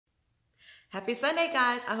Happy Sunday,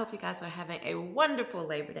 guys. I hope you guys are having a wonderful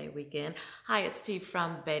Labor Day weekend. Hi, it's T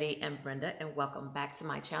from Betty and Brenda, and welcome back to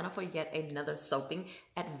my channel for yet another soaping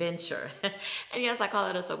adventure. And yes, I call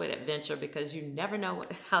it a soaping adventure because you never know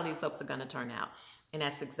how these soaps are going to turn out. And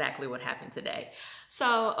that's exactly what happened today.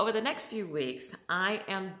 So over the next few weeks, I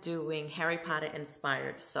am doing Harry Potter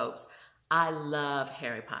inspired soaps. I love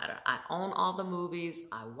Harry Potter. I own all the movies.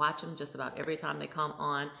 I watch them just about every time they come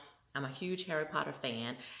on. I'm a huge Harry Potter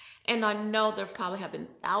fan. And I know there probably have been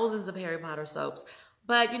thousands of Harry Potter soaps,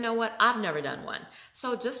 but you know what? I've never done one.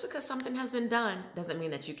 So just because something has been done doesn't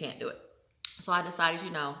mean that you can't do it. So I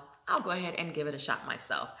decided, I'll go ahead and give it a shot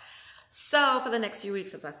myself. So for the next few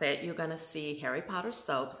weeks, as I said, you're going to see Harry Potter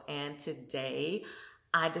soaps. And today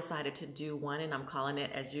I decided to do one, and I'm calling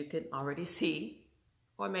it, as you can already see,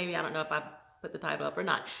 or maybe I don't know if I put the title up or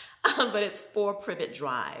not, but it's For Privet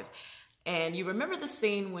Drive. And you remember the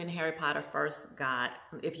scene when Harry Potter first got,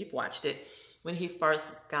 if you've watched it, when he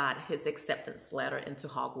first got his acceptance letter into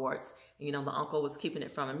Hogwarts, and the uncle was keeping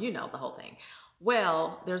it from him, the whole thing.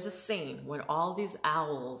 Well, there's a scene where all these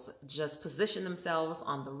owls just position themselves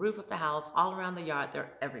on the roof of the house, all around the yard,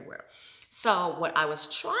 they're everywhere. So what I was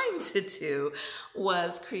trying to do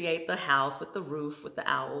was create the house with the roof, with the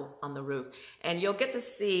owls on the roof. And you'll get to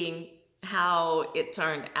see how it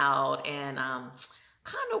turned out, and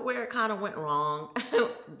kind of where it kind of went wrong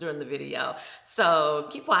during the video. So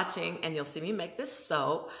keep watching and you'll see me make this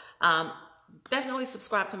soap. Definitely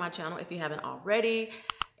subscribe to my channel if you haven't already,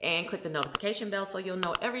 and click the notification bell so you'll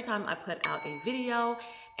know every time I put out a video.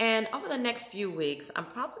 And over the next few weeks, I'm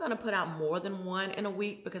probably going to put out more than one in a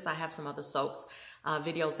week because I have some other soaps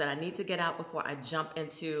videos that I need to get out before I jump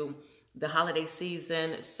into the holiday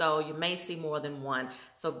season, so you may see more than one.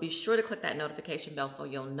 So be sure to click that notification bell so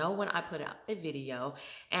you'll know when I put out a video.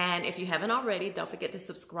 And if you haven't already, don't forget to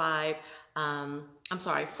subscribe.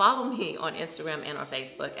 Follow me on Instagram and or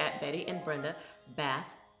Facebook at Betty and Brenda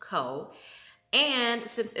Bath Co. And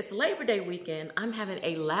since it's Labor Day weekend, I'm having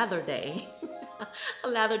a lather day, a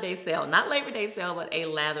lather day sale, not Labor Day sale, but a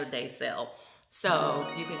lather day sale. So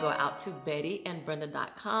you can go out to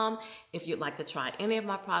bettyandbrenda.com if you'd like to try any of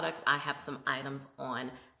my products. I have some items on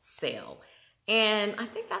sale. And I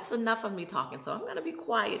think that's enough of me talking. So I'm going to be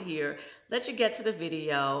quiet here, let you get to the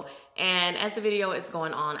video. And as the video is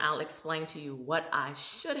going on, I'll explain to you what I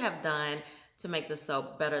should have done to make the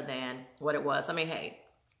soap better than what it was. I mean, hey,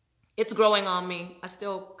 it's growing on me. I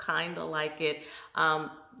still kind of like it.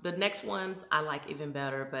 The next ones I like even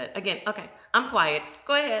better. But again, okay, I'm quiet.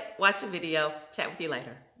 Go ahead, watch the video. Chat with you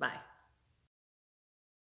later. Bye.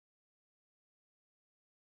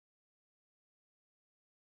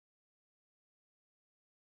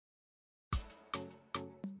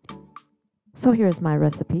 So here's my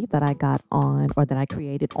recipe that I got on, or that I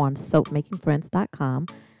created on soapmakingfriends.com.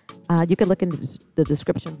 You can look in the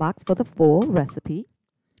description box for the full recipe.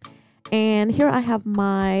 And here I have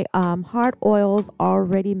my hard oils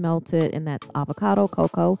already melted, and that's avocado,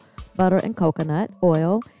 cocoa, butter, and coconut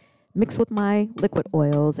oil, mixed with my liquid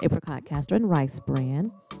oils, apricot, castor, and rice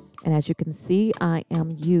bran. And as you can see, I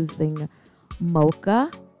am using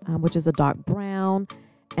mocha, which is a dark brown,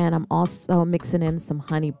 and I'm also mixing in some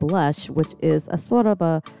honey blush, which is a sort of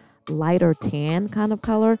a lighter tan kind of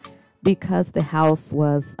color because the house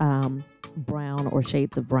was brown or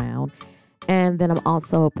shades of brown. And then I'm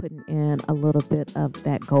also putting in a little bit of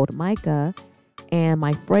that gold mica. And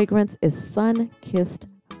my fragrance is Sun-Kissed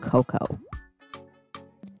Cocoa.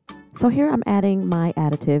 So here I'm adding my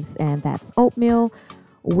additives, and that's oatmeal,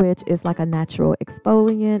 which is like a natural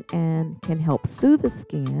exfoliant and can help soothe the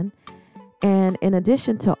skin. And in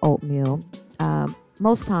addition to oatmeal,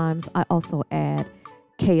 most times I also add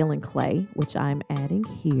kaolin clay, which I'm adding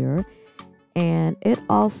here. And it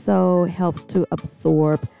also helps to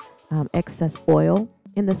absorb excess oil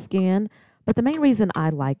in the skin. But the main reason I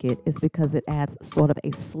like it is because it adds sort of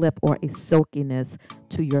a slip or a silkiness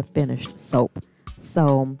to your finished soap.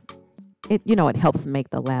 So it helps make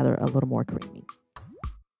the lather a little more creamy.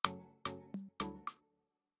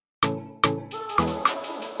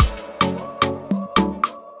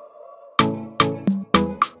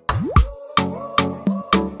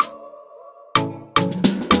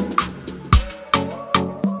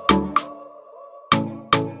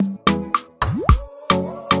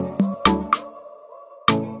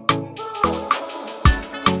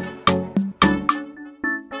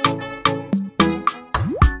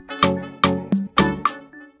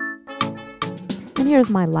 And here's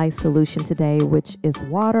my lye solution today, which is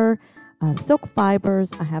water, silk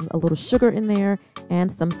fibers. I have a little sugar in there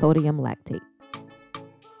and some sodium lactate.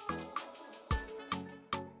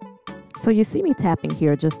 So you see me tapping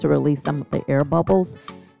here just to release some of the air bubbles.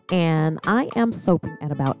 and I am soaping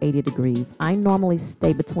at about 80 degrees. I normally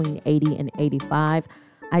stay between 80 and 85.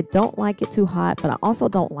 I don't like it too hot, but I also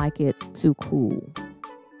don't like it too cool.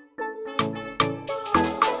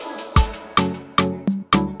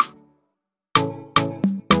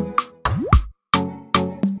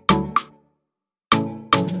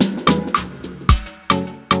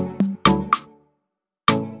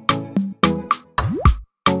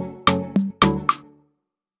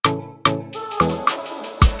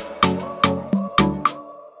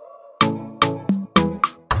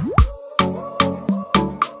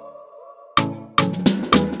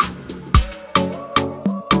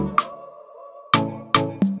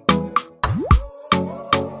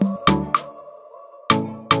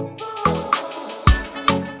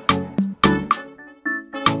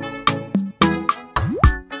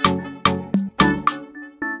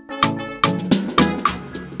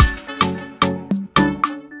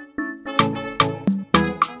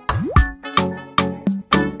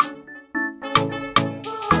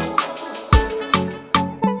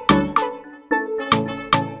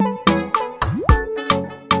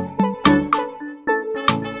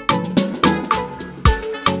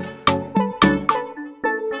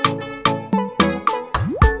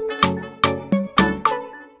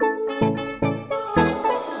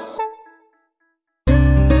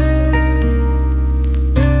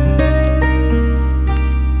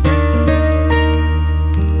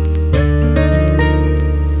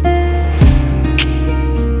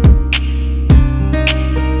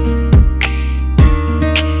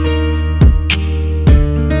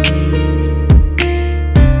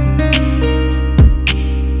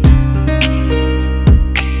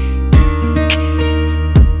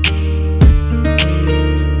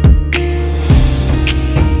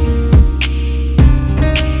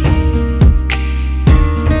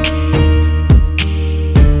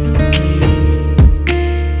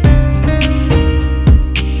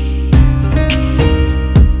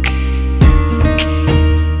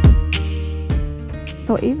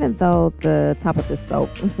 So even though the top of this soap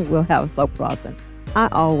will have soap frosting, I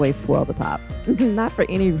always swirl the top. Not for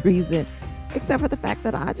any reason except for the fact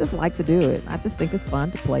that I just like to do it. I just think it's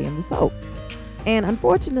fun to play in the soap. And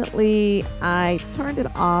unfortunately, I turned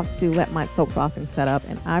it off to let my soap frosting set up,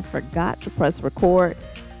 and I forgot to press record.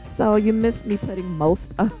 So you missed me putting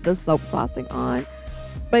most of the soap frosting on.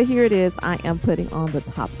 But here it is. I am putting on the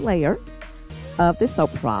top layer of the soap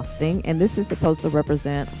frosting, and this is supposed to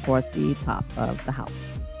represent, of course, the top of the house.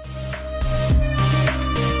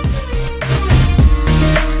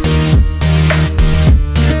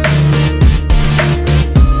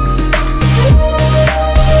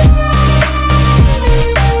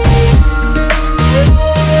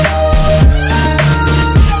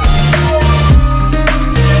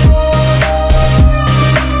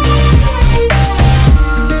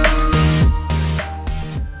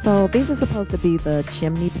 So these are supposed to be the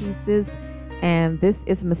chimney pieces, and this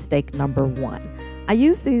is mistake number 1. I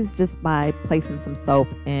use these just by placing some soap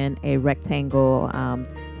in a rectangle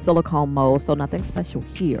silicone mold, so nothing special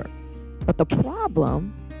here. But the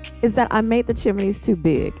problem is that I made the chimneys too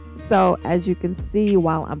big. So as you can see,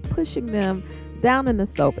 while I'm pushing them down in the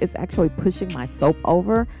soap, it's actually pushing my soap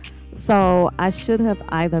over. So I should have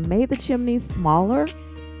either made the chimneys smaller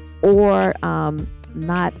or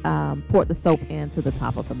not poured the soap into the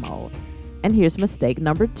top of the mold. And here's mistake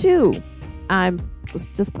number 2. I'm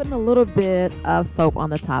just putting a little bit of soap on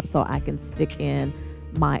the top so I can stick in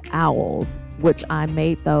my owls, which I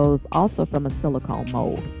made those also from a silicone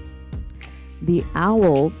mold. The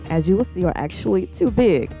owls, as you will see, are actually too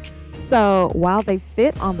big. So while they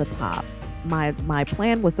fit on the top, my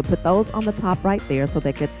plan was to put those on the top right there so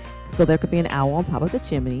there could be an owl on top of the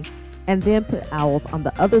chimney, and then put owls on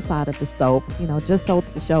the other side of the soap, just so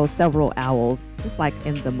to show several owls, just like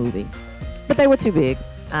in the movie. But they were too big.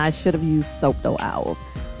 I should have used soap dough owls.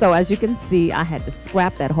 So as you can see, I had to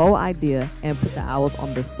scrap that whole idea and put the owls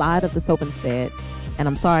on the side of the soap instead. And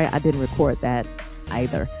I'm sorry I didn't record that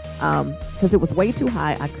either, because it was way too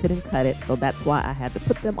high. I couldn't cut it, so that's why I had to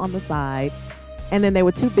put them on the side. And then they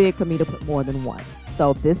were too big for me to put more than one.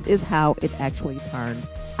 So this is how it actually turned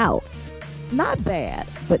out. Not bad,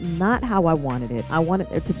 but not how I wanted it. I wanted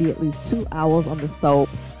there to be at least 2 owls on the soap.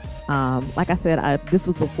 Like I said, this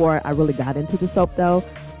was before I really got into the soap dough,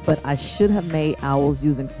 but I should have made owls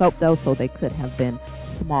using soap dough so they could have been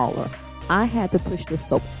smaller. I had to push the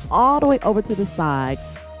soap all the way over to the side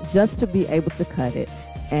just to be able to cut it.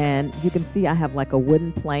 And you can see I have like a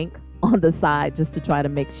wooden plank on the side just to try to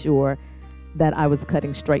make sure that I was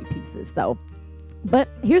cutting straight pieces. But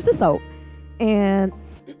here's the soap. And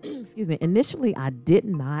excuse me, initially I did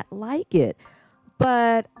not like it,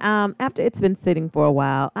 But after it's been sitting for a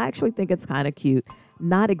while, I actually think it's kind of cute.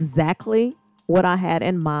 Not exactly what I had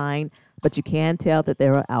in mind, but you can tell that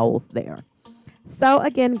there are owls there. So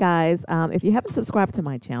again, guys, if you haven't subscribed to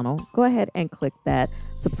my channel, go ahead and click that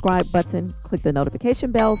subscribe button. Click the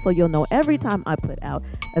notification bell so you'll know every time I put out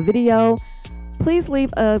a video. Please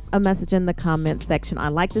leave a message in the comment section. I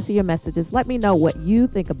like to see your messages. Let me know what you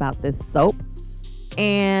think about this soap.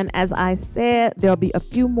 And as I said, there'll be a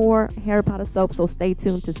few more Harry Potter soaps, so stay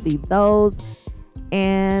tuned to see those.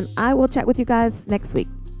 And I will chat with you guys next week.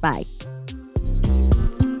 Bye.